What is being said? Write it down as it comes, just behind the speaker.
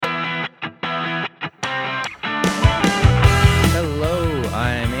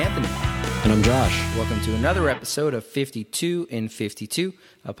Welcome to another episode of 52 in 52,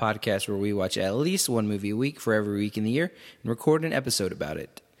 a podcast where we watch at least one movie a week for every week in the year and record an episode about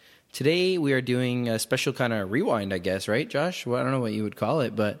it. Today we are doing a special kind of rewind, I guess, right, Josh? Well, I don't know what you would call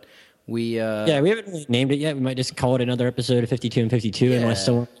it, but we... Yeah, we haven't really named it yet. We might just call it another episode of 52 and 52 unless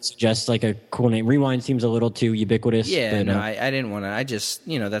someone suggests like a cool name. Rewind seems a little too ubiquitous. Yeah, but, no, I didn't want to. I just,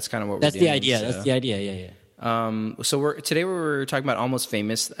 that's kind of what we're doing. That's the idea. So. That's the idea, yeah. So today we're talking about Almost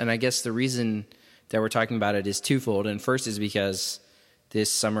Famous, and I guess the reason that we're talking about it is twofold. And first is because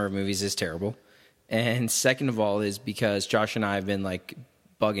this summer of movies is terrible. And second of all is because Josh and I have been like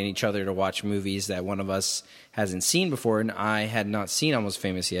bugging each other to watch movies that one of us hasn't seen before, and I had not seen Almost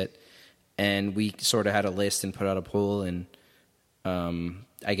Famous yet. And we sort of had a list and put out a poll, and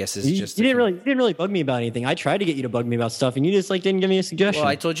I guess it's just... You didn't really bug me about anything. I tried to get you to bug me about stuff, and you just didn't give me a suggestion.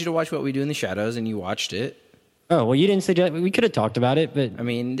 Well, I told you to watch What We Do in the Shadows, and you watched it. Oh, well, you didn't suggest... We could have talked about it, but... I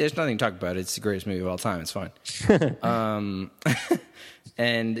mean, there's nothing to talk about. It's the greatest movie of all time. It's fine.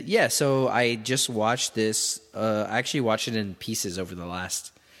 And, yeah, so I just watched this. I actually watched it in pieces over the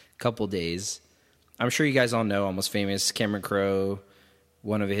last couple days. I'm sure you guys all know Almost Famous. Cameron Crowe,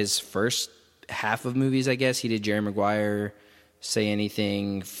 one of his first half of movies, I guess. He did Jerry Maguire, Say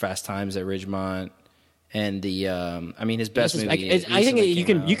Anything, Fast Times at Ridgemont. And his best movie. I think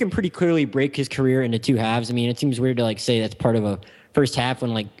you can pretty clearly break his career into two halves. I mean, it seems weird to say that's part of a first half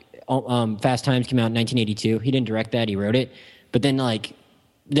when Fast Times came out in 1982. He didn't direct that; he wrote it. But then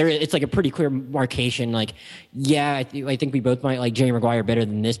it's a pretty clear marcation. I think we both might like Jerry Maguire better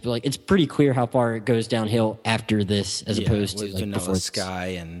than this, but it's pretty clear how far it goas downhill after this, as opposed to Vanilla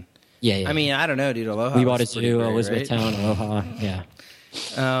Sky and yeah. I mean, I don't know, dude. Aloha. We Bought a Zoo, Elizabethtown, Aloha. Yeah.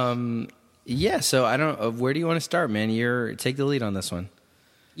 Yeah, so I don't. Where do you want to start, man? Take the lead on this one.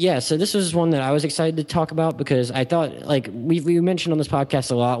 Yeah, so this was one that I was excited to talk about because I thought, we mentioned on this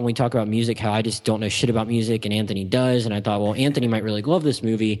podcast a lot when we talk about music how I just don't know shit about music, and Anthony does, and I thought, well, Anthony might really love this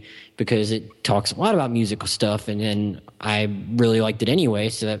movie because it talks a lot about musical stuff, and then I really liked it anyway,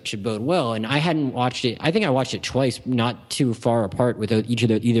 so that should bode well. And I hadn't watched it. I think I watched it twice, not too far apart with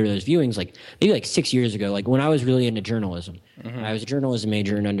either of those viewings, maybe 6 years ago, when I was really into journalism. Mm-hmm. I was a journalism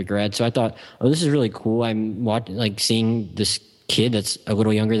major in undergrad, so I thought, oh, this is really cool. I'm seeing this kid that's a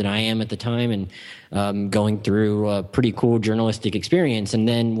little younger than I am at the time and going through a pretty cool journalistic experience. And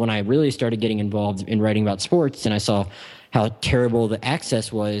then when I really started getting involved in writing about sports and I saw how terrible the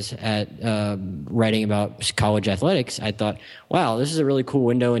access was at writing about college athletics, I thought, wow, this is a really cool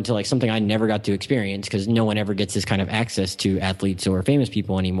window into something I never got to experience because no one ever gets this kind of access to athletes or famous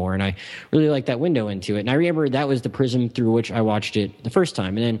people anymore. And I really liked that window into it. And I remember that was the prism through which I watched it the first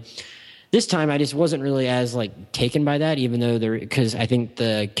time. And then this time, I just wasn't really as taken by that, even though because I think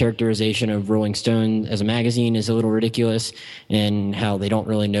the characterization of Rolling Stone as a magazine is a little ridiculous, and how they don't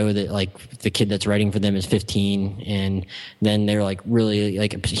really know that the kid that's writing for them is 15, and then they're really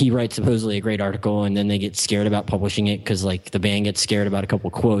he writes supposedly a great article, and then they get scared about publishing it because the band gets scared about a couple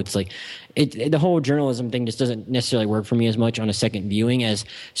quotes. The whole journalism thing just doesn't necessarily work for me as much on a second viewing as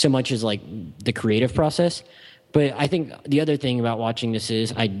so much as the creative process. But I think the other thing about watching this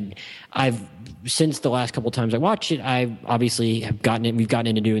is I've since the last couple of times I watched it, I've obviously we've gotten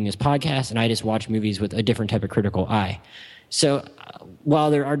into doing this podcast, and I just watch movies with a different type of critical eye. So while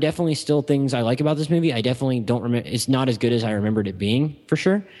there are definitely still things I like about this movie, I definitely don't remember. It's not as good as I remembered it being, for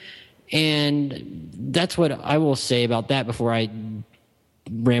sure. And that's what I will say about that before I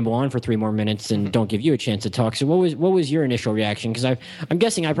ramble on for 3 more minutes and don't give you a chance to talk. So what was your initial reaction? Because I'm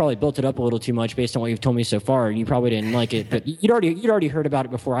guessing I probably built it up a little too much based on what you've told me so far, and you probably didn't like it. But you'd already heard about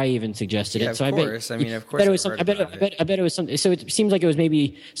it before I even suggested it. So of course. I bet it was something. So it seems like it was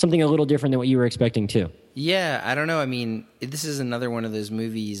maybe something a little different than what you were expecting too. Yeah, I don't know. I mean, this is another one of those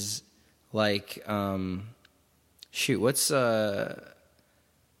movies. What's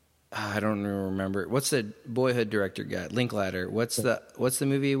I don't remember. What's the Boyhood director guy? Linklater. What's the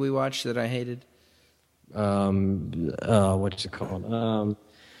movie we watched that I hated? What's it called?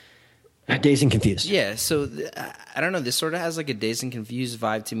 Dazed and Confused. Yeah. So I don't know. This sort of has a Dazed and Confused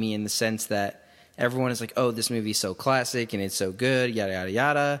vibe to me in the sense that everyone is oh, this movie's so classic and it's so good, yada yada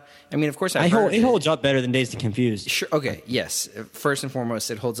yada. I mean, of course, it holds up better than Dazed and Confused. Sure. Okay. Yes. First and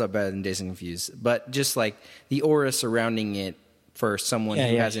foremost, it holds up better than Dazed and Confused. But just the aura surrounding it. For someone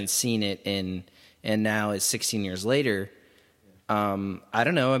who hasn't seen it and now is 16 years later, I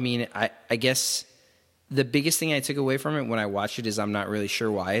don't know. I mean, I guess the biggest thing I took away from it when I watched it is I'm not really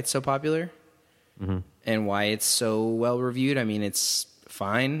sure why it's so popular and why it's so well reviewed. I mean, it's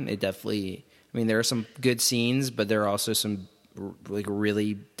fine. It definitely. I mean, there are some good scenes, but there are also some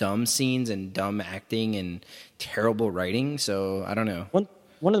really dumb scenes and dumb acting and terrible writing. So I don't know.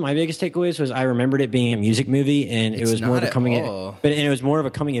 one of my biggest takeaways was I remembered it being a music movie, and it was more of a it was more of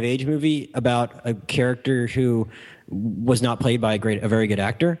a coming of age movie about a character who was not played by a very good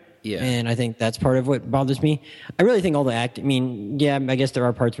actor. Yeah. And I think that's part of what bothers me. I really think all the I mean, yeah, I guess there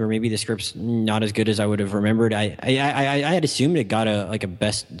are parts where maybe the script's not as good as I would have remembered. I had assumed it got a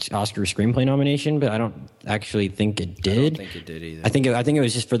best Oscar screenplay nomination, but I don't actually think it did. I don't think it did either. I think it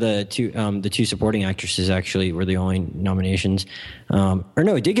was just for the two supporting actresses actually were the only nominations. Or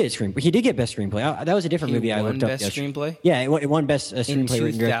no, it did get screenplay. He did get best screenplay. That was a different movie I looked up. Best screenplay? Yeah, it won best screenplay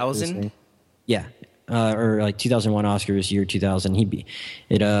in 2000. Yeah. Or like 2001 Oscars, year 2000.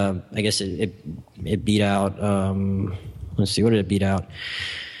 I guess it beat out. Let's see, what did it beat out?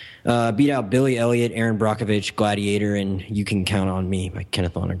 Beat out Billy Elliot, Aaron Brockovich, Gladiator, and You Can Count on Me by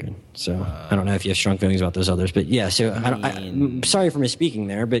Kenneth Lonergan. So I don't know if you have strong feelings about those others, but yeah. So I'm sorry for misspeaking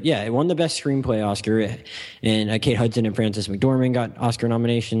there, but yeah, it won the best screenplay Oscar, and Kate Hudson and Frances McDormand got Oscar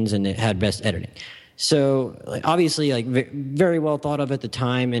nominations, and it had best editing. So obviously, very well thought of at the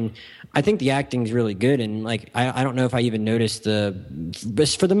time, and I think the acting is really good. And I don't know if I even noticed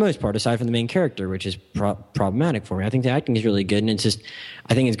for the most part, aside from the main character, which is problematic for me. I think the acting is really good, and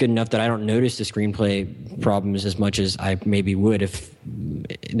I think it's good enough that I don't notice the screenplay problems as much as I maybe would if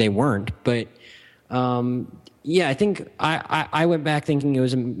they weren't. But yeah, I think I went back thinking it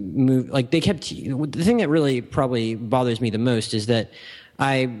was a movie. The thing that really probably bothers me the most is that.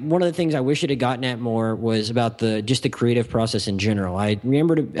 One of the things I wish it had gotten at more was about the creative process in general. I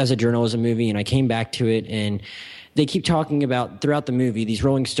remembered it as a journalism movie, and I came back to it, and they keep talking about throughout the movie. These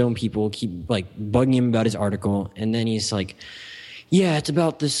Rolling Stone people keep bugging him about his article, and then he's like, "Yeah, it's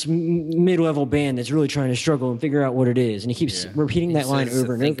about this mid-level band that's really trying to struggle and figure out what it is," and he keeps repeating that line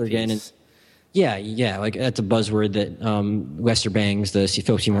over and over again. And yeah, that's a buzzword that Lester Bangs, the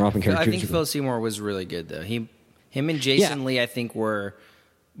Philip Seymour Hoffman character. I think Philip Seymour was really good though. Him and Jason Lee, I think, were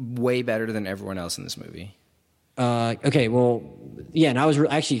way better than everyone else in this movie. Okay, well, yeah, and I was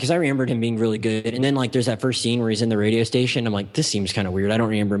actually, because I remembered him being really good, and then there's that first scene where he's in the radio station. I'm like, this seems kind of weird. I don't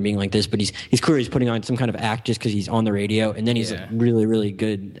remember him being like this, but he's clearly putting on some kind of act just because he's on the radio, and then he's really, really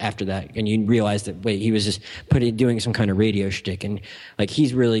good after that, and you realize that he was just doing some kind of radio shtick, and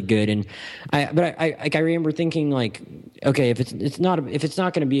he's really good. And I remember thinking okay, if it's not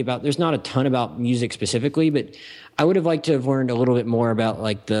going to be about, there's not a ton about music specifically, but I would have liked to have learned a little bit more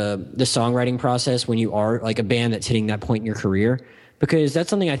about the songwriting process when you are a band that's hitting that point in your career, because that's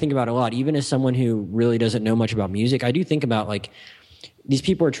something I think about a lot. Even as someone who really doesn't know much about music, I do think about these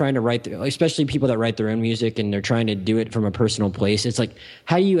people are trying to write, especially people that write their own music, and they're trying to do it from a personal place. It's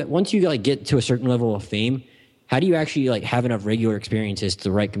how do you, once you get to a certain level of fame, how do you actually have enough regular experiences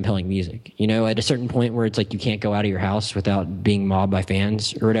to write compelling music? At a certain point where it's you can't go out of your house without being mobbed by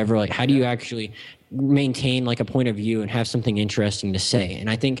fans or whatever. How do you actually maintain a point of view and have something interesting to say? And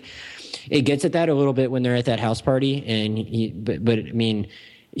I think it gets at that a little bit when they're at that house party, and but I mean,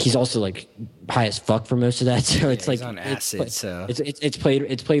 he's also high as fuck for most of that. So it's he's on acid. So it's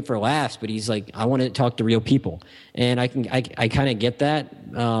played for laughs, but he's I want to talk to real people, and I kind of get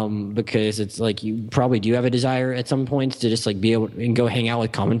that because it's you probably do have a desire at some points to just be able and go hang out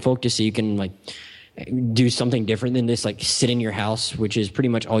with common folk just so you can do something different than this sit in your house, which is pretty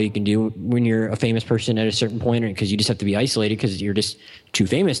much all you can do when you're a famous person at a certain point, because you just have to be isolated because you're just too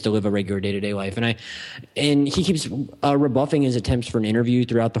famous to live a regular day-to-day life. And he keeps rebuffing his attempts for an interview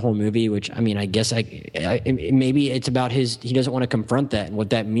throughout the whole movie, which I mean, I guess maybe it's about he doesn't want to confront that and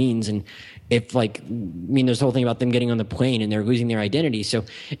what that means, and if there's the whole thing about them getting on the plane and they're losing their identity, so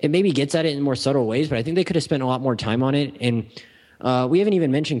it maybe gets at it in more subtle ways, but I think they could have spent a lot more time on it. And we haven't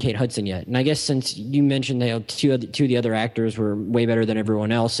even mentioned Kate Hudson yet. And I guess since you mentioned that two of the other actors were way better than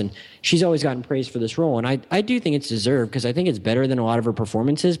everyone else, and she's always gotten praise for this role. And I do think it's deserved, because I think it's better than a lot of her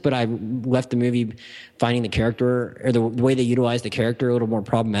performances, but I left the movie finding the character, or the way they utilize the character, a little more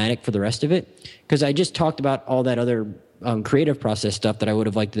problematic for the rest of it. Because I just talked about all that other creative process stuff that I would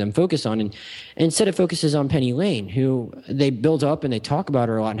have liked them focus on. And instead it focuses on Penny Lane, who they build up and they talk about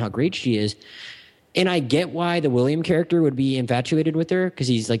her a lot and how great she is. And I get why the William character would be infatuated with her, because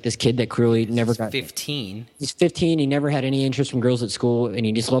he's this kid that clearly never got... 15. He's 15. He never had any interest from girls at school, and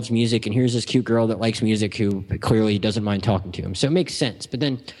he just loves music. And here's this cute girl that likes music who clearly doesn't mind talking to him. So it makes sense. But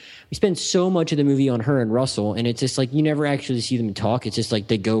then we spend so much of the movie on her and Russell, and it's just you never actually see them talk. It's just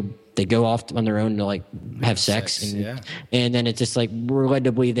they go off on their own to have sex, and then it's just we're led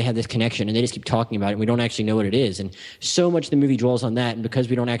to believe they have this connection, and they just keep talking about it, and we don't actually know what it is. And so much of the movie dwells on that, and because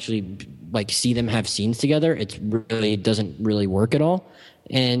we don't actually see them have scenes together, it doesn't really work at all.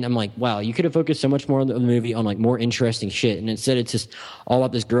 And I'm like, wow, you could have focused so much more on the movie on like more interesting shit. And instead it's just all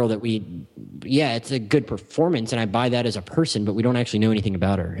about this girl that it's a good performance and I buy that as a person, but we don't actually know anything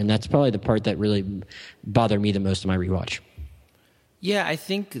about her. And that's probably the part that really bothered me the most in my rewatch. Yeah, I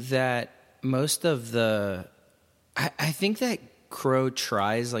think that most of I think that Crow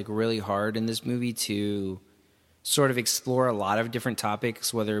tries like really hard in this movie to sort of explore a lot of different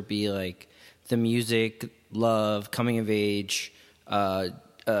topics, whether it be like the music, love, coming of age,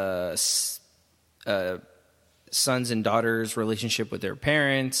 sons and daughters' relationship with their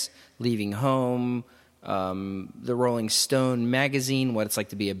parents, leaving home, the Rolling Stone magazine, what it's like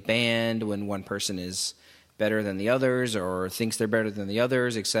to be a band when one person is better than the others or thinks they're better than the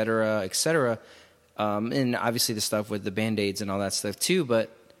others, et cetera, et cetera. And obviously the stuff with the Band-Aids and all that stuff too,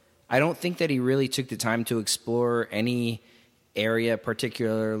 but I don't think that he really took the time to explore any area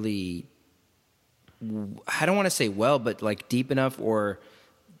particularly, I don't want to say well, but like deep enough or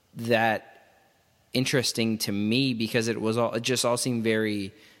that interesting to me, because it just all seemed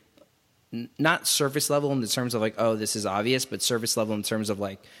very not surface level in the terms of like, oh, this is obvious, but surface level in terms of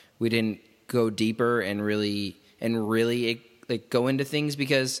like we didn't go deeper and really like go into things,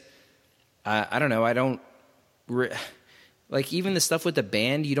 because I don't know, like even the stuff with the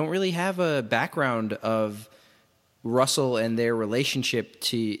band, you don't really have a background of Russell and their relationship.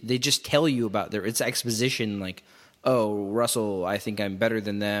 They just tell you about it's exposition, like, oh, Russell, I think I'm better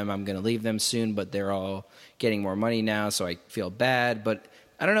than them, I'm going to leave them soon, but they're all getting more money now, so I feel bad. But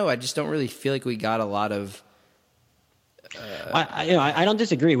I don't know, I just don't really feel like we got a lot of I don't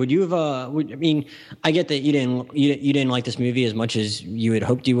disagree. Would you have? I mean, I get that you didn't like this movie as much as you had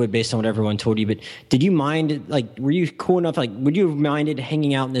hoped you would based on what everyone told you. But did you mind? Like, were you cool enough? Like, would you have minded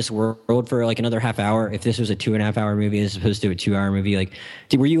hanging out in this world for like another half hour if this was a 2.5 hour movie as opposed to a 2 hour movie? Like,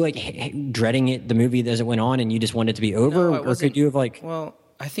 were you like dreading the movie as it went on, and you just wanted it to be over, no, or could you have like? Well,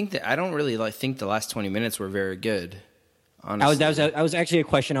 I think that I don't really think the last 20 minutes were very good. Honestly. That was actually a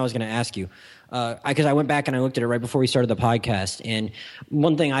question I was going to ask you, because I went back and I looked at it right before we started the podcast, and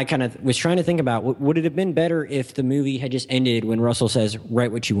one thing I kind of was trying to think about, would it have been better if the movie had just ended when Russell says,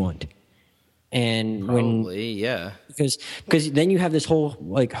 "Write what you want," and probably, yeah, because then you have this whole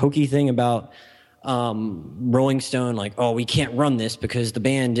like hokey thing about Rolling Stone, like, oh, we can't run this because the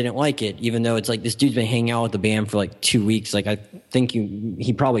band didn't like it, even though it's like this dude's been hanging out with the band for like 2 weeks. Like, I think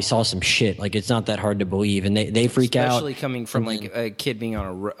he probably saw some shit. Like, it's not that hard to believe, and they freak out, especially coming from like a kid being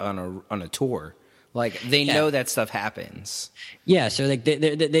on a tour. Like, they know that stuff happens. Yeah, so like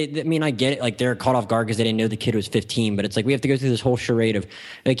they I mean, I get it. Like, they're caught off guard because they didn't know the kid was 15. But it's like we have to go through this whole charade of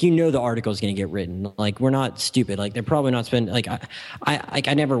like, the article is going to get written. Like, we're not stupid. Like, they're probably not spending. Like,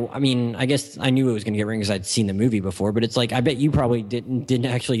 I never. I mean, I guess I knew it was going to get written because I'd seen the movie before. But it's like, I bet you probably didn't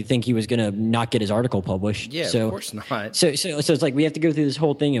actually think he was going to not get his article published. Yeah, so, of course not. So it's like we have to go through this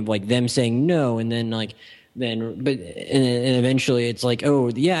whole thing of like them saying no, and then like. And eventually it's like, oh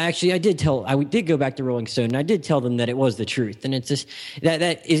yeah, actually I did go back to Rolling Stone and I did tell them that it was the truth. And it's just that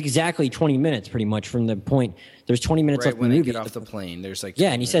is exactly 20 minutes pretty much from the point. There's 20 minutes left in the movie. When they get off the plane, there's like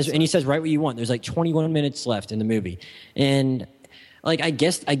and he says write what you want. There's like 21 minutes left in the movie. And like, I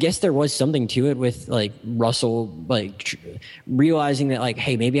guess there was something to it with like Russell like realizing that like,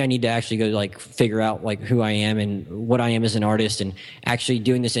 hey, maybe I need to actually go like figure out like who I am and what I am as an artist, and actually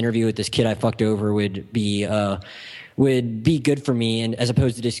doing this interview with this kid I fucked over would be good for me, and as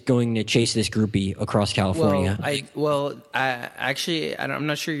opposed to just going to chase this groupie across California. I'm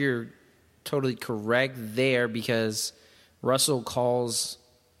not sure you're totally correct there, because Russell calls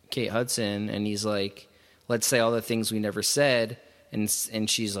Kate Hudson and he's like, let's say all the things we never said. And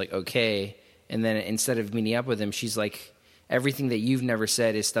she's like, okay. And then instead of meeting up with him, she's like, everything that you've never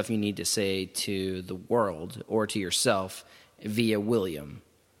said is stuff you need to say to the world or to yourself via William.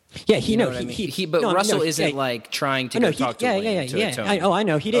 Yeah, Russell isn't like trying to talk to William. I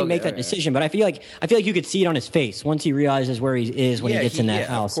know he didn't make that decision, but I feel like you could see it on his face once he realizes where he is when he gets in that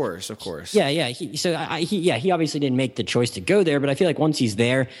house. Of course. Yeah. He obviously didn't make the choice to go there, but I feel like once he's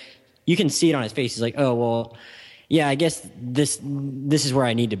there, you can see it on his face. He's like, oh well. Yeah, I guess this is where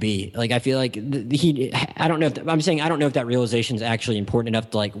I need to be. Like, I feel like I don't know if that realization is actually important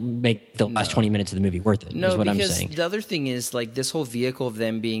enough to like make the last 20 minutes of the movie worth it. No, is what because I'm saying. The other thing is like this whole vehicle of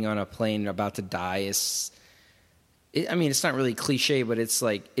them being on a plane about to die it's not really cliche, but it's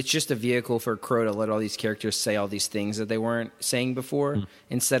like it's just a vehicle for Crow to let all these characters say all these things that they weren't saying before,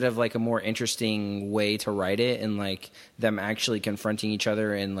 instead of like a more interesting way to write it and like them actually confronting each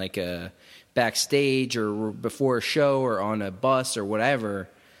other in like a backstage or before a show or on a bus or whatever.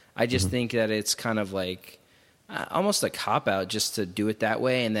 I just think that it's kind of like almost a cop-out just to do it that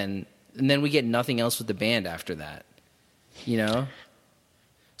way, and then we get nothing else with the band after that, you know?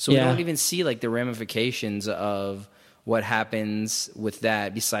 So we don't even see like the ramifications of what happens with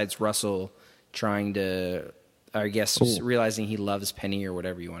that besides Russell trying to, I guess, realizing he loves Penny or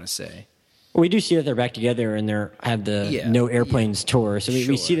whatever you want to say. Well, we do see that they're back together and they're have the No Airplanes tour. So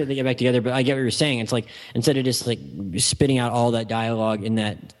we see that they get back together, but I get what you're saying. It's like, instead of just like spitting out all that dialogue in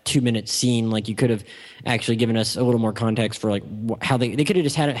that 2-minute scene, like you could have actually given us a little more context for like how they could have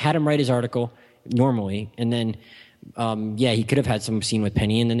just had him write his article normally, and then he could have had some scene with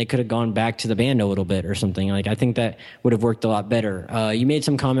Penny, and then they could have gone back to the band a little bit or something. Like, I think that would have worked a lot better. You made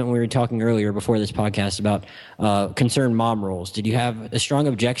some comment when we were talking earlier before this podcast about concerned mom roles. Did you have a strong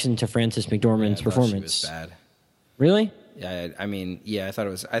objection to Frances McDormand's performance? She was bad. Really? Yeah, I mean, I thought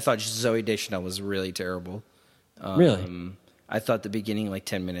Zooey Deschanel was really terrible. Really? I thought the beginning, like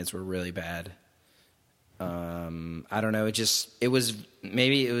 10 minutes, were really bad. I don't know. It was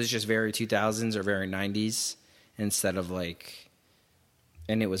just very 2000s or very 90s. Instead of like,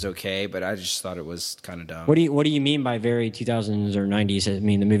 and it was okay, but I just thought it was kind of dumb. What do you mean by very 2000s or 90s? I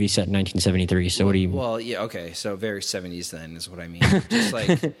mean, the movie set in 1973. So what do you mean? Well, yeah, okay. So very 70s then is what I mean. Just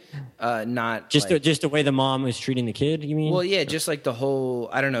like, not just like, just the way the mom was treating the kid. You mean? Well, yeah, just like the whole,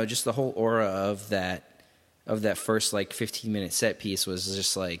 I don't know, just the whole aura of that first like 15-minute set piece was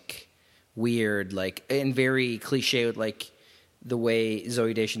just like weird, like, and very cliche with like the way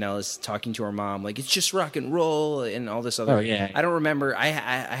Zooey Deschanel is talking to her mom, like, it's just rock and roll and all this other. Oh, yeah. I don't remember. I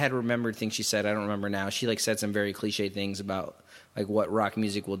had remembered things she said. I don't remember now. She like said some very cliche things about like what rock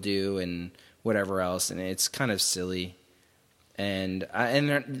music will do and whatever else, and it's kind of silly. And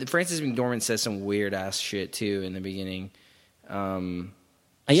Frances McDormand says some weird ass shit too in the beginning.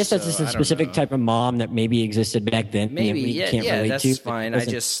 I guess that's just a specific type of mom that maybe existed back then. Maybe, we can't relate that's to. fine.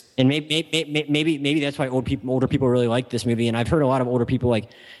 Maybe that's why older people really like this movie. And I've heard a lot of older people like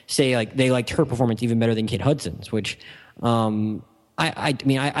say like they liked her performance even better than Kate Hudson's, which I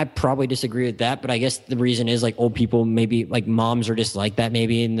probably disagree with that. But I guess the reason is like old people, maybe like moms are just like that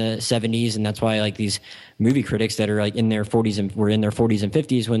maybe in the 70s, and that's why like these movie critics that are like in their 40s and were in their 40s and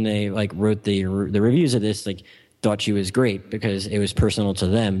 50s when they like wrote the reviews of this, like, thought she was great because it was personal to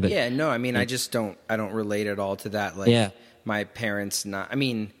them. But yeah, no, I mean, I don't relate at all to that. Like, my parents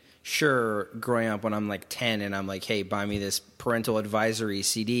sure, growing up when I'm like 10 and I'm like, hey, buy me this parental advisory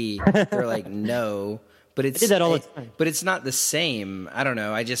CD. They're like, no, but I did that all the time. But it's not the same. I don't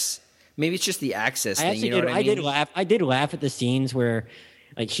know. Maybe it's just the access thing. You know what I mean? I did laugh at the scenes where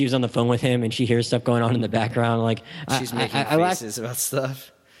like she was on the phone with him and she hears stuff going on in the background. Like she's making faces about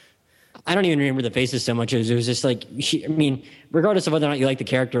stuff. I don't even remember the faces so much. It was just like regardless of whether or not you like the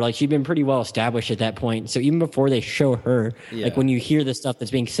character, like she'd been pretty well established at that point. So even before they show her, like when you hear the stuff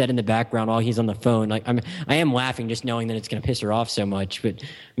that's being said in the background while he's on the phone, like I am laughing just knowing that it's going to piss her off so much. But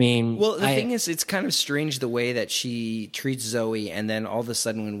the thing is, it's kind of strange the way that she treats Zoe, and then all of a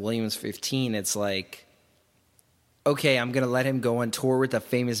sudden when William's 15, it's like, okay, I'm going to let him go on tour with a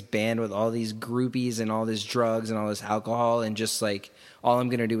famous band with all these groupies and all this drugs and all this alcohol, and just like all I'm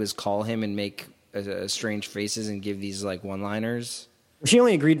going to do is call him and make strange faces and give these like one-liners. She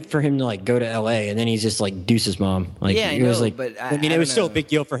only agreed for him to like go to L.A. and then he's just like Deuce's mom. Like, yeah, it was like, but it was still a big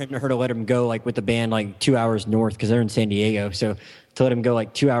deal for her to let him go like with the band like 2 hours north because they're in San Diego. So to let him go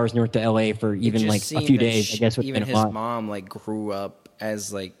like 2 hours north to L.A. for even like a few days, I guess would even been his mom like grew up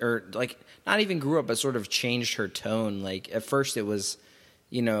as like, or like not even grew up, but sort of changed her tone. Like at first it was,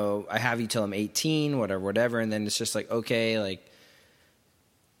 I have you till I'm 18, whatever, and then it's just like, okay, like.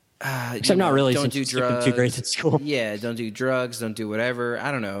 Except not really. Don't do drugs. 2 grades at school. Yeah, don't do drugs. Don't do whatever.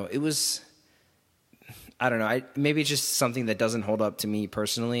 I don't know. I don't know. Maybe it's just something that doesn't hold up to me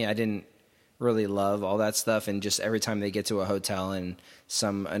personally. I didn't really love all that stuff, and just every time they get to a hotel and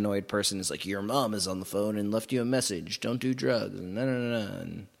some annoyed person is like, "Your mom is on the phone and left you a message. Don't do drugs." And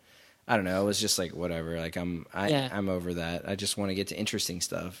and I don't know. It was just like whatever. Like I'm over that. I just want to get to interesting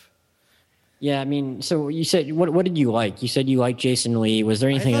stuff. Yeah, I mean, so you said, what did you like? You said you liked Jason Lee. Was there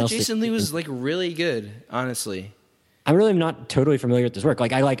anything else? Jason Lee was like really good, honestly. I really am not totally familiar with his work.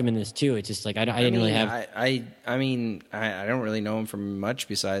 Like I like him in this too. It's just like I didn't really have. I don't really know him from much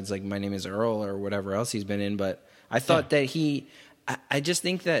besides like My Name Is Earl or whatever else he's been in. But I thought that I just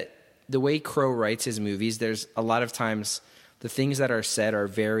think that the way Crow writes his movies, there's a lot of times the things that are said are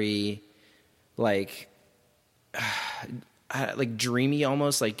very like. Like dreamy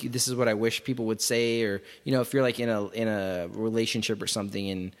almost, like this is what I wish people would say, or if you're like in a relationship or something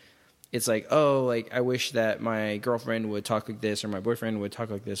and it's like, oh, like I wish that my girlfriend would talk like this or my boyfriend would talk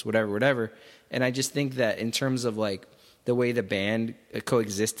like this, whatever. And I just think that in terms of like the way the band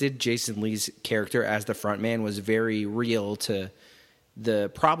coexisted, Jason Lee's character as the frontman was very real to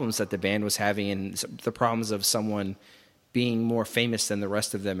the problems that the band was having and the problems of someone being more famous than the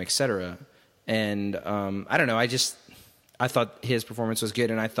rest of them, etc. And I don't know. I thought his performance was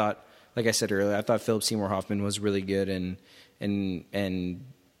good, and I thought, like I said earlier, I thought Philip Seymour Hoffman was really good and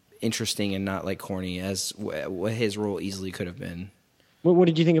interesting and not like corny as what his role easily could have been. What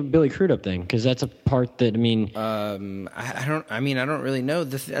did you think of Billy Crudup then? Because that's a part that I don't really know.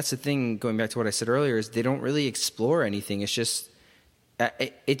 That's the thing. Going back to what I said earlier, is they don't really explore anything. It's just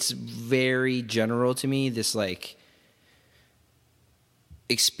it's very general to me. This like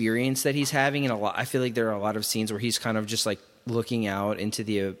experience that he's having, and I feel like there are a lot of scenes where he's kind of just like looking out into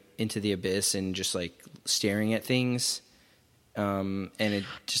the abyss and just like staring at things, and it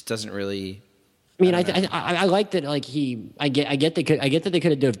just doesn't really. I mean, I like that. Like I get that they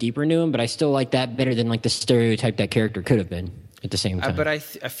could have dove deeper into him, but I still like that better than like the stereotype that character could have been at the same time. But I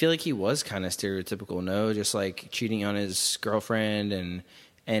feel like he was kind of stereotypical. No, just like cheating on his girlfriend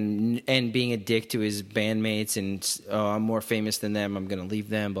and being a dick to his bandmates, and I'm more famous than them, I'm gonna leave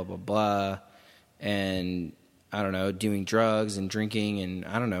them, blah blah blah, and I don't know, doing drugs and drinking and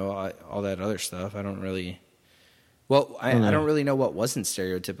I don't know, all that other stuff. I don't really know what wasn't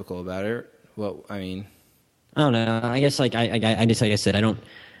stereotypical about it. Well, I mean, I don't know. I guess like I just like I said, I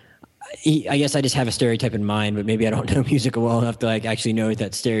guess I just have a stereotype in mind, but maybe I don't know music well enough to like actually know what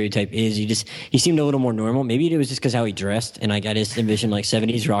that stereotype is. He seemed a little more normal. Maybe it was just because how he dressed, and like I just envisioned like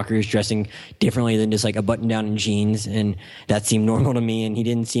 70s rockers dressing differently than just like a button down and jeans, and that seemed normal to me. And he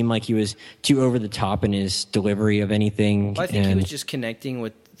didn't seem like he was too over the top in his delivery of anything. Well, I think he was just connecting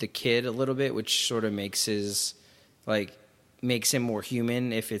with the kid a little bit, which sort of makes him more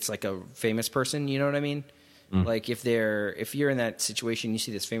human if it's like a famous person, you know what I mean? Like if you're in that situation, you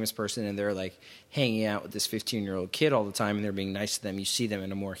see this famous person and they're like hanging out with this 15-year-old kid all the time and they're being nice to them, you see them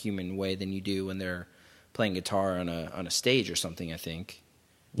in a more human way than you do when they're playing guitar on a stage or something, I think.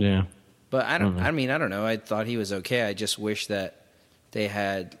 Yeah. But I don't know. I thought he was okay. I just wish that they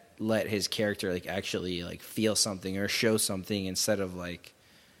had let his character like actually like feel something or show something instead of like,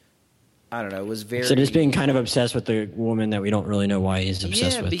 I don't know, it was very... So just being kind of obsessed with the woman that we don't really know why he's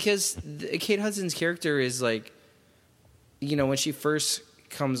obsessed with. Yeah, because Kate Hudson's character is like, you know, when she first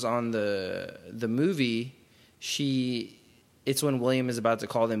comes on the movie, it's when William is about to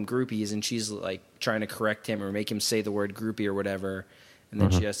call them groupies, and she's like trying to correct him or make him say the word groupie or whatever, and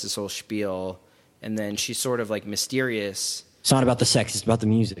then she has this whole spiel, and then she's sort of like mysterious. It's not about the sex, it's about the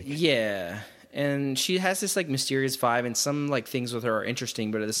music. Yeah. And she has this like mysterious vibe, and some like things with her are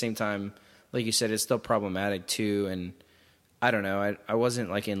interesting, but at the same time, like you said, it's still problematic too. And I don't know, I wasn't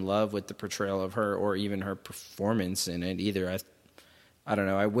like in love with the portrayal of her or even her performance in it either. I don't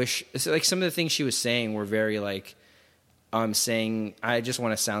know. I wish like some of the things she was saying were very like saying I just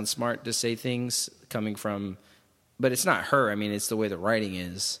want to sound smart to say things coming from, but it's not her. I mean, it's the way the writing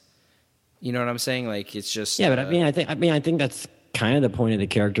is. You know what I'm saying? Like it's just but I think that's kind of the point of the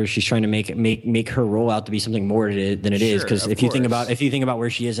character. She's trying to make her role out to be something more than it is. Because if you think about where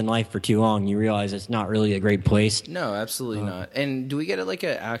she is in life for too long, you realize it's not really a great place. No, absolutely not. And do we get like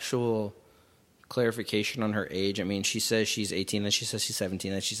an actual clarification on her age? I mean, she says she's 18, then she says she's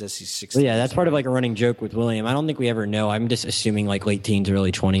 17, then she says she's 16. Well, yeah, that's part of like a running joke with William. I don't think we ever know. I'm just assuming like late teens,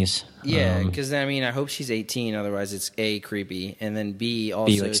 early 20s. Yeah, because I mean, I hope she's 18. Otherwise, it's A, creepy, and then B, also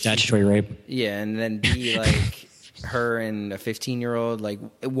B, like statutory rape. Yeah, and then B, like her and a 15-year-old. Like,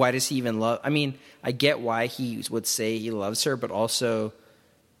 why does he even love? I mean, I get why he would say he loves her, but also,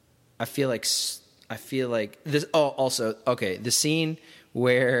 I feel like this. Oh, also, okay, the scene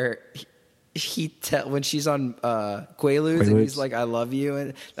where when she's on Quaaludes and he's like, "I love you,"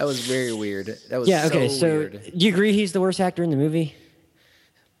 and that was very weird. That was so weird. Do you agree he's the worst actor in the movie?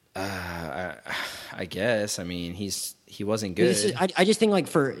 I guess. I mean, he wasn't good. I just think like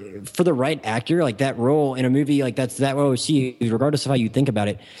for the right actor, like that role in a movie, like that's that role. See, regardless of how you think about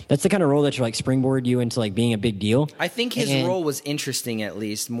it, that's the kind of role that should like springboard you into like being a big deal. I think his role was interesting, at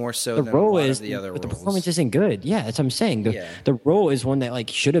least more so than a lot of the other roles. But the performance isn't good. Yeah, that's what I'm saying. The role is one that like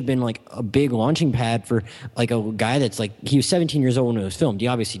should have been like a big launching pad for like a guy that's like he was 17 years old when it was filmed. He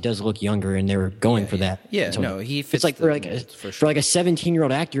obviously does look younger, and they were going for that. Yeah, so no, he fits. It's like for like a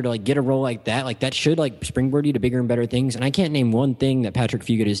 17-year-old actor to like get a role like that should like springboard you to bigger and better things. And I can't name one thing that Patrick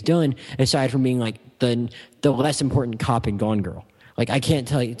Fugit has done aside from being like the less important cop in Gone Girl. Like I can't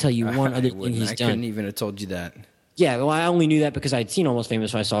tell you one other thing he's done. I couldn't even have told you that. Yeah, well, I only knew that because I'd seen Almost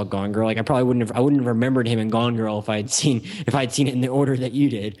Famous when I saw Gone Girl. Like, I wouldn't have remembered him in Gone Girl if I'd seen it in the order that you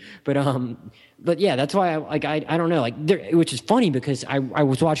did. But yeah, that's why I don't know, like, which is funny because I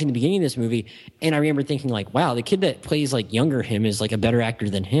was watching the beginning of this movie and I remember thinking like, wow, the kid that plays like younger him is like a better actor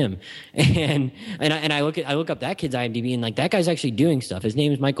than him, and I look up that kid's IMDb and like that guy's actually doing stuff. His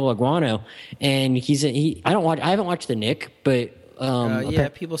name is Michael Aguano, and I haven't watched The Knick, but yeah,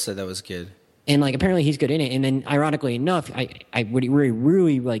 people said that was good. And like apparently he's good in it. And then ironically enough, I would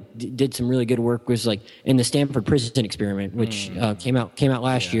really like did some really good work was like in the Stanford Prison Experiment, which came out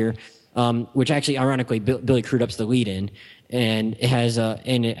last year, which actually ironically Billy Crudup's the lead in, and it has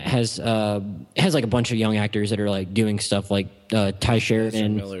like a bunch of young actors that are like doing stuff like Ty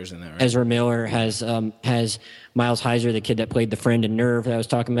Sheridan, Ezra Miller's in that, right? Ezra Miller has Miles Heiser, the kid that played the friend in Nerve that I was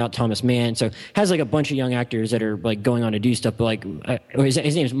talking about, Thomas Mann. So has like a bunch of young actors that are like going on to do stuff. But like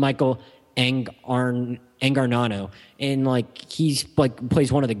his name is Michael Angarnano, and like he's like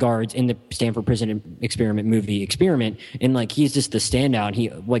plays one of the guards in the Stanford Prison Experiment movie Experiment, and like he's just the standout. He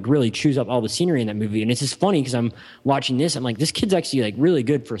like really chews up all the scenery in that movie, and it's just funny because I'm watching this, I'm like, this kid's actually like really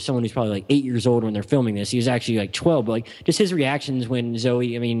good for someone who's probably like 8 years old when they're filming this. He was actually like 12, but like just his reactions when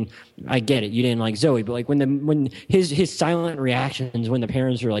Zoe, I mean, I get it, you didn't like Zoe, but like when his silent reactions when the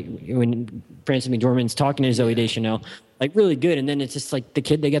parents are like, when Frances McDormand's talking to Zoe Deschanel, like really good, and then it's just like the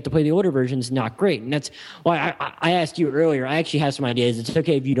kid they get to play the older version is not great, and that's why I asked you earlier. I actually have some ideas. It's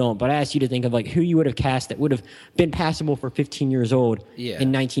okay if you don't, but I asked you to think of like who you would have cast that would have been passable for 15 years old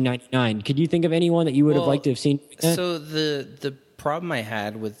in 1999. Could you think of anyone that you would have liked to have seen? So the problem I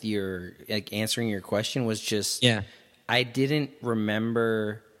had with your like answering your question was just I didn't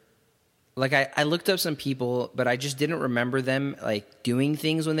remember. Like I looked up some people, but I just didn't remember them like doing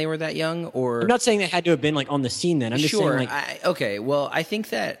things when they were that young. Or I'm not saying they had to have been like on the scene then. I'm just saying like okay. Well, I think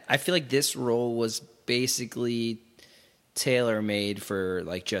that I feel like this role was basically tailor made for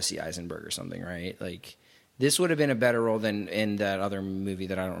like Jesse Eisenberg or something, right? Like this would have been a better role than in that other movie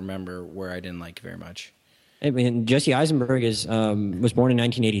that I don't remember where I didn't like very much. I mean, Jesse Eisenberg was born in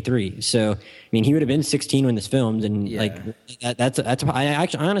 1983, so I mean he would have been 16 when this filmed, and like that's I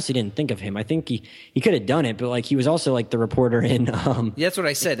honestly didn't think of him. I think he could have done it, but like he was also like the reporter in. That's what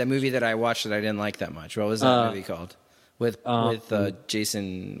I said. That movie that I watched that I didn't like that much. What was that movie called? With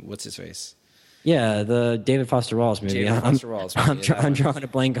Jason, what's his face? Yeah, the David Foster Wallace movie. I'm drawing a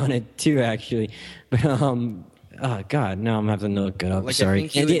blank on it too, actually, but oh God, no! I'm having to look it up. Like, sorry.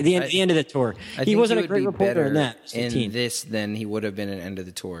 The end of the tour. He wasn't a great reporter in that. In this, then he would have been an end of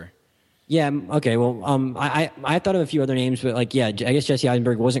the tour. Yeah. Okay. Well, I thought of a few other names, but like, yeah, I guess Jesse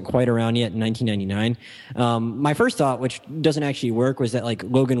Eisenberg wasn't quite around yet in 1999. My first thought, which doesn't actually work, was that like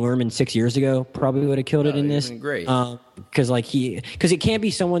Logan Lerman 6 years ago probably would have killed it in this. Great. Because it can't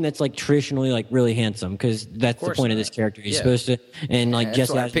be someone that's like traditionally like really handsome, because that's the point of this character. He's supposed to, and like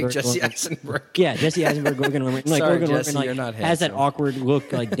Jesse Eisenberg. Yeah, Jesse Eisenberg, Logan Lerman. Like Sorry, Logan Jesse, Lerman like has that awkward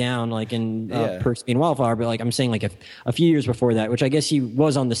look like down like in Percy and Wildflower, but like I'm saying like a few years before that, which I guess he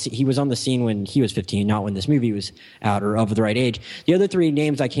was on the scene when he was 15, not when this movie was out or of the right age. The other three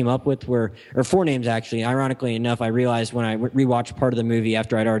names I came up with or four names actually. Ironically enough, I realized when I rewatched part of the movie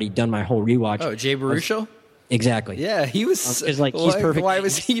after I'd already done my whole rewatch. Oh, Jay Baruchel? Exactly. Yeah, he was like he's perfect. Why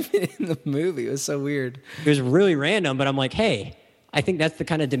was he even in the movie? It was so weird. It was really random, but I'm like, hey, I think that's the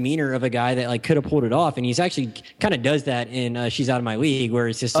kind of demeanor of a guy that like could have pulled it off, and he's actually kind of does that in She's Out of My League, where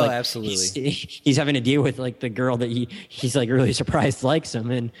it's just like absolutely. He's having to deal with like the girl that he's like really surprised likes him,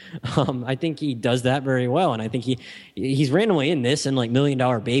 and I think he does that very well, and I think he's randomly in this and like $1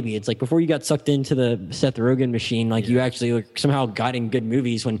 Million Baby. It's like before you got sucked into the Seth Rogen machine, like you actually like, somehow got in good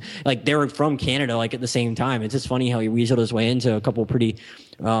movies when like they were from Canada like at the same time. It's just funny how he weaseled his way into a couple pretty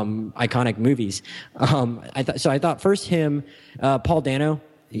iconic movies. I thought first him. Paul Dano.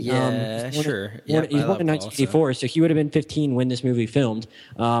 Yeah, sure. He's born in 1984, so he would have been 15 when this movie filmed.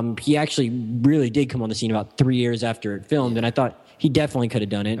 He actually really did come on the scene about 3 years after it filmed, and I thought he definitely could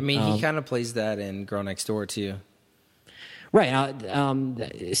have done it. I mean, he kind of plays that in Girl Next Door, too. Right.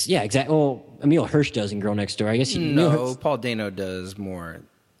 Yeah, exactly. Well, Emile Hirsch does in Girl Next Door. I guess Paul Dano does more,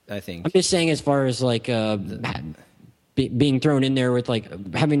 I think. I'm just saying as far as like being thrown in there with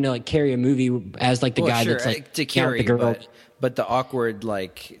like having to like carry a movie as like the guy that's like to carry the girl. But the awkward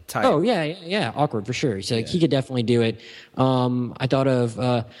like type. Oh yeah, awkward for sure. So like, he could definitely do it. I thought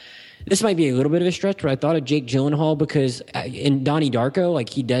of this might be a little bit of a stretch, but I thought of Jake Gyllenhaal because in Donnie Darko, like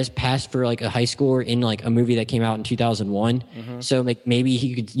he does pass for like a high schooler in like a movie that came out in 2001. Mm-hmm. So like maybe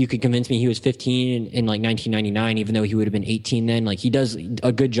you could convince me he was 15 in like 1999, even though he would have been 18 then. Like he does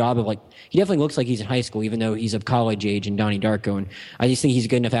a good job of like he definitely looks like he's in high school, even though he's of college age in Donnie Darko. And I just think he's a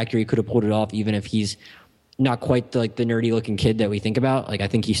good enough actor. He could have pulled it off, even if he's not quite the nerdy looking kid that we think about. Like I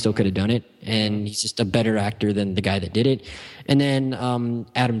think he still could have done it, and he's just a better actor than the guy that did it. And then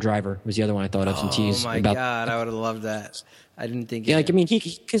Adam Driver was the other one I thought of. Since he's my God, I would have loved that. I didn't think. Yeah, like I mean,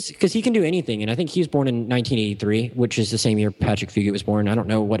 because he can do anything, and I think he was born in 1983, which is the same year Patrick Fugit was born. I don't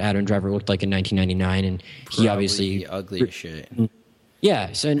know what Adam Driver looked like in 1999, and he obviously ugly as shit.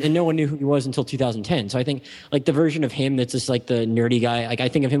 Yeah, so, and no one knew who he was until 2010. So I think like the version of him that's just like the nerdy guy. Like I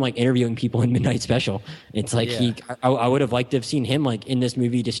think of him like interviewing people in Midnight Special. It's like I would have liked to have seen him like in this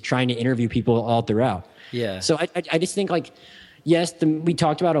movie just trying to interview people all throughout. Yeah. So I just think like. Yes, we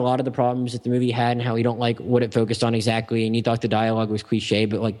talked about a lot of the problems that the movie had and how we don't like what it focused on exactly. And you thought the dialogue was cliche,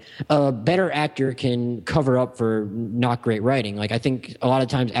 but like a better actor can cover up for not great writing. Like I think a lot of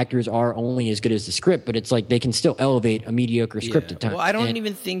times actors are only as good as the script, but it's like they can still elevate a mediocre script at times. Well, I don't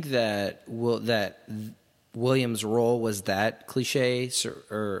even think that Williams' role was that cliche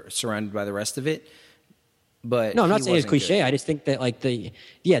or surrounded by the rest of it. But no, I'm not saying it's cliche. Good. I just think that like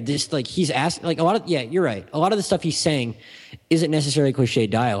he's asked like a lot of you're right. A lot of the stuff he's saying isn't necessarily cliche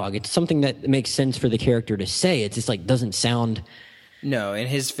dialogue. It's something that makes sense for the character to say. It just like doesn't sound. No, and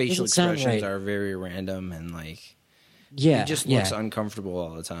his facial expressions are very random and like he just looks uncomfortable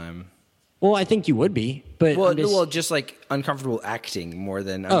all the time. Well, I think you would be, but just like uncomfortable acting more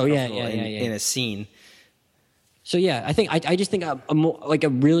than uncomfortable in a scene. So yeah, I think I just think like a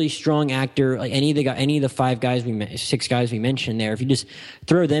really strong actor, like any of the six guys we mentioned there, if you just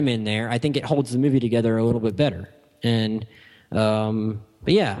throw them in there, I think it holds the movie together a little bit better. And but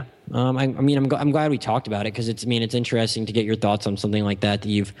yeah, I'm glad we talked about it because it's interesting to get your thoughts on something like that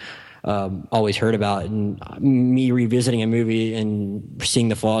you've always heard about, and me revisiting a movie and seeing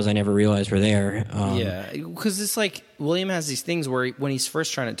the flaws I never realized were there. Because it's like William has these things where when he's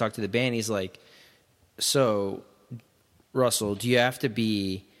first trying to talk to the band, he's like, so. Russell, do you have to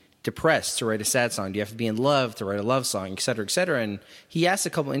be depressed to write a sad song? Do you have to be in love to write a love song, et cetera, et cetera? And he asked a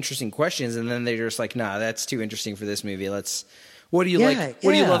couple interesting questions, and then they're just like, nah, that's too interesting for this movie. What do you like?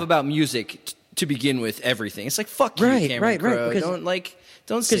 What do you love about music to begin with? Everything. It's like, fuck you, Cameron Crowe.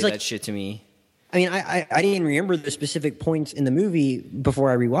 Don't say that shit to me. I mean, I didn't remember the specific points in the movie before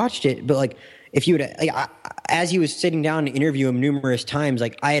I rewatched it, but like, if you would, as he was sitting down to interview him numerous times,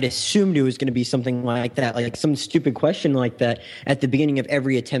 like I had assumed it was going to be something like that, like some stupid question like that at the beginning of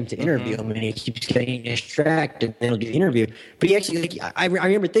every attempt to interview him, and he keeps getting distracted, and then he'll get interviewed. But he actually, I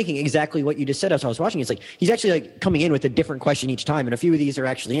remember thinking exactly what you just said as I was watching. It's like he's actually like coming in with a different question each time, and a few of these are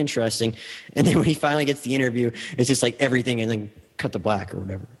actually interesting. And then when he finally gets the interview, it's just like everything, and then cut to black or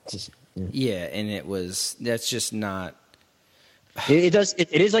whatever. It's just, and that's just not. It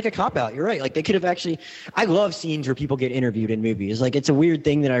is like a cop-out. You're right. Like they could have actually. I love scenes where people get interviewed in movies. Like it's a weird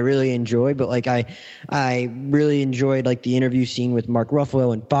thing that I really enjoy. But like I really enjoyed like the interview scene with Mark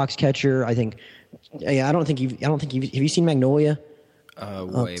Ruffalo and Foxcatcher. I think. Yeah, I don't think you've. Have you seen Magnolia?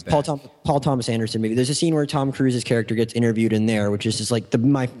 Way back. Paul Thomas Anderson movie. There's a scene where Tom Cruise's character gets interviewed in there, which is just like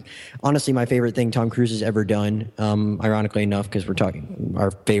honestly my favorite thing Tom Cruise has ever done. Ironically enough, because we're talking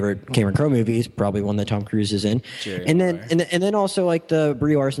our favorite Cameron Crowe movie is probably one that Tom Cruise is in. And then also like the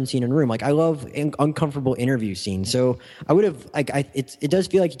Brie Larson scene in Room. Like I love uncomfortable interview scenes. So I would have it does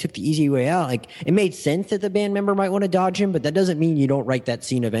feel like he took the easy way out. Like it made sense that the band member might want to dodge him, but that doesn't mean you don't write that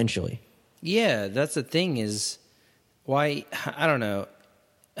scene eventually. Yeah, that's the thing is. Why? I don't know.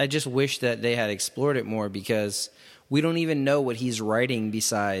 I just wish that they had explored it more because we don't even know what he's writing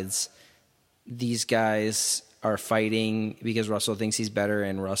besides these guys are fighting because Russell thinks he's better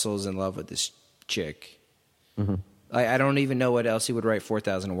and Russell's in love with this chick. Mm-hmm. I don't even know what else he would write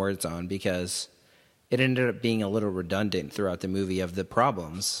 4,000 words on because it ended up being a little redundant throughout the movie of the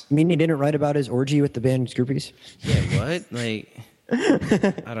problems. You mean he didn't write about his orgy with the band Groupies? Yeah, what? Like...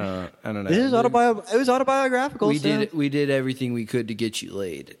 I don't know. It was autobiographical. We did everything we could to get you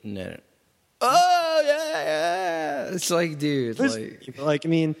laid. No. Oh yeah. It's like, dude. Like I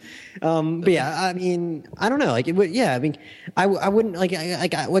mean, but yeah. I mean, I don't know. Like it would. Yeah. I mean, I wouldn't like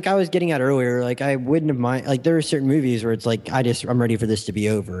I was getting at earlier. Like I wouldn't have mind. Like there are certain movies where it's like I'm ready for this to be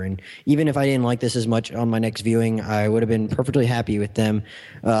over. And even if I didn't like this as much on my next viewing, I would have been perfectly happy with them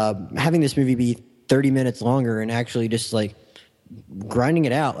having this movie be 30 minutes longer and actually just like. Grinding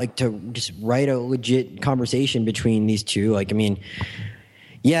it out, like to just write a legit conversation between these two. Like, I mean,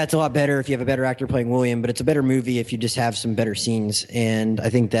 yeah, it's a lot better if you have a better actor playing William, but it's a better movie if you just have some better scenes. And I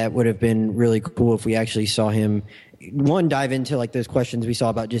think that would have been really cool if we actually saw him, one, dive into like those questions we saw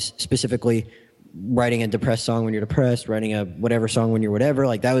about just specifically writing a depressed song when you're depressed, writing a whatever song when you're whatever.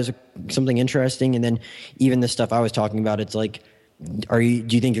 Like that was something interesting. And then even the stuff I was talking about, it's like, do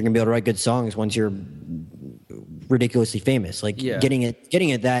you think you're gonna be able to write good songs once you're ridiculously famous. Like getting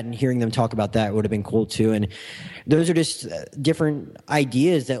at that and hearing them talk about that would have been cool too. And those are just different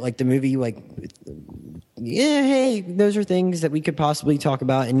ideas that like the movie like. Yeah, hey, those are things that we could possibly talk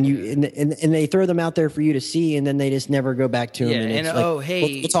about, and they throw them out there for you to see, and then they just never go back to him. And it's like,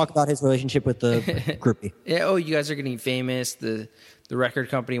 we'll talk about his relationship with the groupie. Yeah, you guys are getting famous. The record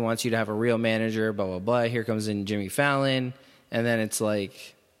company wants you to have a real manager. Blah blah blah. Here comes in Jimmy Fallon, and then it's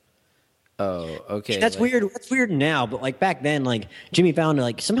like, oh, okay. That's weird. That's weird now, but like back then, like Jimmy Fallon,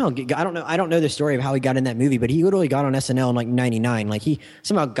 like somehow I don't know the story of how he got in that movie, but he literally got on SNL in like '99. Like he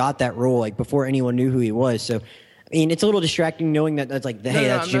somehow got that role like before anyone knew who he was. So, I mean, it's a little distracting knowing that that's like hey,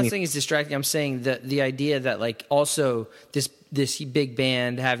 that's I'm Jimmy. not saying it's distracting. I'm saying that the idea that like also this big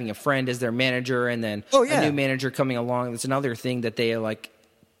band having a friend as their manager, and then a new manager coming along. That's another thing that they like.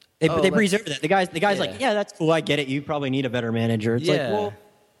 They breeze over that. The guy's like, yeah, that's cool. I get it. You probably need a better manager. It's like, well.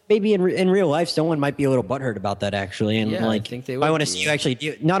 Maybe in real life, someone might be a little butthurt about that, actually. And like, I think they would. I want to see you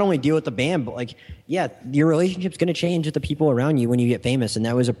actually not only deal with the band, but like, your relationship's going to change with the people around you when you get famous. And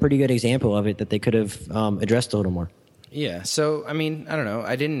that was a pretty good example of it that they could have addressed a little more. Yeah. So, I mean, I don't know.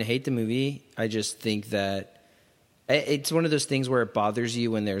 I didn't hate the movie. I just think that it's one of those things where it bothers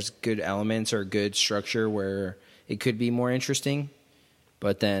you when there's good elements or good structure where it could be more interesting.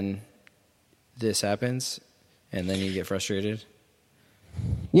 But then this happens, and then you get frustrated.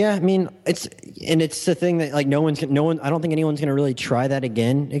 Yeah, I mean, it's the thing that like no one. I don't think anyone's gonna really try that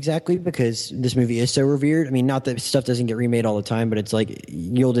again exactly because this movie is so revered. I mean, not that stuff doesn't get remade all the time, but it's like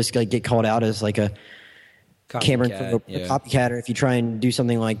you'll just like get called out as like a Cameron a copycat, or if you try and do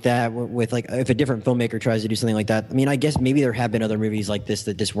something like that with like if a different filmmaker tries to do something like that. I mean, I guess maybe there have been other movies like this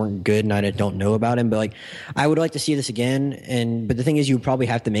that just weren't good, and I don't know about him. But like, I would like to see this again. But the thing is, you would probably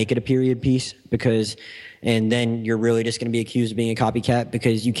have to make it a period piece and then you're really just going to be accused of being a copycat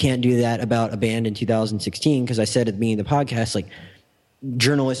because you can't do that about a band in 2016. Because I said at the beginning of the podcast, like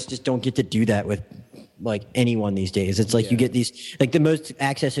journalists just don't get to do that with like anyone these days. It's like you get these like the most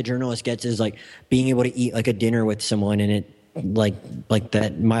access a journalist gets is like being able to eat like a dinner with someone, and it like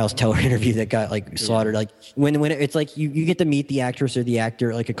that Miles Teller interview that got like slaughtered. Like when it's like you get to meet the actress or the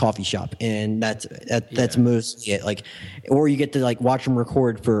actor at like a coffee shop, and that's mostly it. Like, or you get to like watch them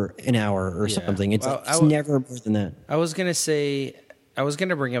record for an hour or something. It's it's never more than that. I was gonna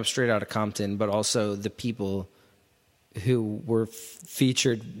bring up Straight Outta Compton, but also the people who were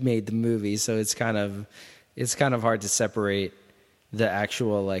featured made the movie, so it's kind of hard to separate the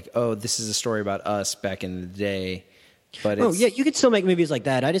actual like, oh, this is a story about us back in the day. But you could still make movies like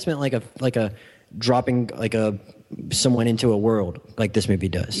that. I just meant like a dropping like someone into a world like this movie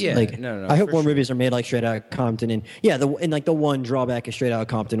does. Yeah, like, no. I hope more movies are made like Straight Outta Compton, and the one drawback of Straight Outta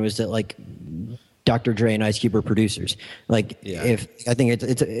Compton was that like Dr. Dre and Ice Cube are producers. Like, if I think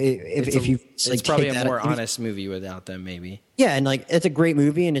it's probably a more honest movie without them, maybe. Yeah, and like it's a great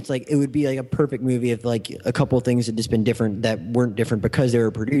movie, and it's like it would be like a perfect movie if like a couple of things had just been different that weren't different because they were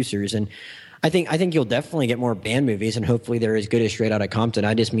producers. And I think you'll definitely get more band movies, and hopefully they're as good as Straight Outta Compton.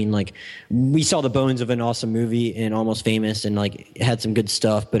 I just mean like we saw the bones of an awesome movie in Almost Famous, and like it had some good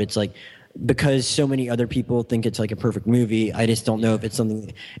stuff, but it's like because so many other people think it's like a perfect movie, I just don't know if it's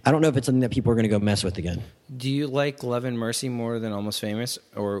something. I don't know if it's something that people are going to go mess with again. Do you like Love and Mercy more than Almost Famous,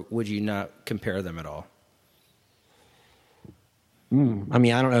 or would you not compare them at all? I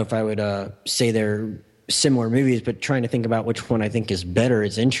mean, I don't know if I would say they're similar movies, but trying to think about which one I think is better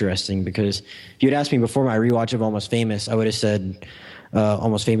is interesting, because if you had asked me before my rewatch of Almost Famous, I would have said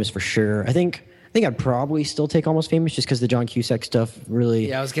Almost Famous for sure. I think I'd probably still take Almost Famous just because the John Cusack stuff really.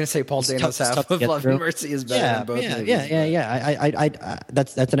 Yeah, I was going to say Paul Dano's half of Love and Mercy is better than both movies. Yeah.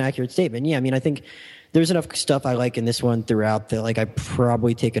 That's an accurate statement. Yeah, I mean, I think there's enough stuff I like in this one throughout that like I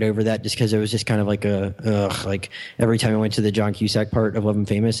probably take it over that just because it was just kind of like like every time I went to the John Cusack part of Love and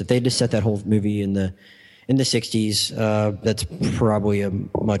Famous, if they just set that whole movie in the 60s, that's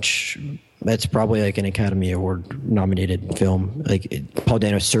probably like an Academy Award nominated film. Like Paul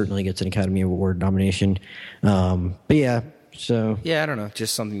Dano certainly gets an Academy Award nomination. But yeah, so yeah, I don't know,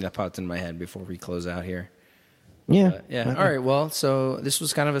 just something that popped in my head before we close out here. Yeah. All right. Well, so this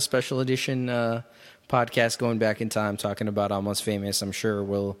was kind of a special edition podcast going back in time, talking about Almost Famous. I'm sure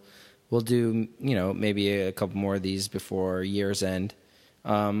we'll do maybe a couple more of these before year's end.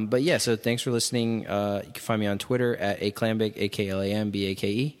 But yeah, so thanks for listening. You can find me on Twitter at aklambake,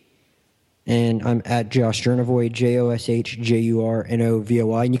 AKLAMBAKE. And I'm at Josh Jurnovoy,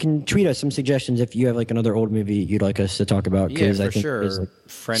 JOSHJURNOVOY. And you can tweet us some suggestions if you have like another old movie you'd like us to talk about. Yeah, for I think sure. There's like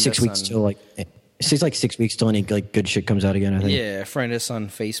 6 weeks till like. It's like 6 weeks till any like good shit comes out again, I think. Yeah, friend us on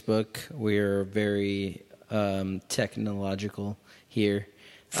Facebook. We're very technological here.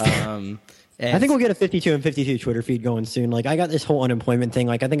 I think we'll get a 52 and 52 Twitter feed going soon. Like I got this whole unemployment thing.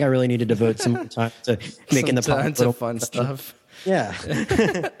 Like I think I really need to devote some time to making the time to fun stuff. Yeah.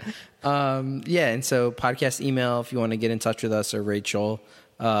 Yeah. And so podcast email, if you want to get in touch with us or Rachel,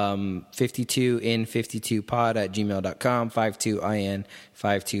 52in52pod@gmail.com,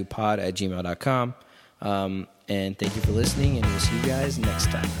 52in52pod@gmail.com. And thank you for listening, and we'll see you guys next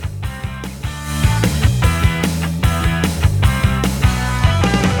time.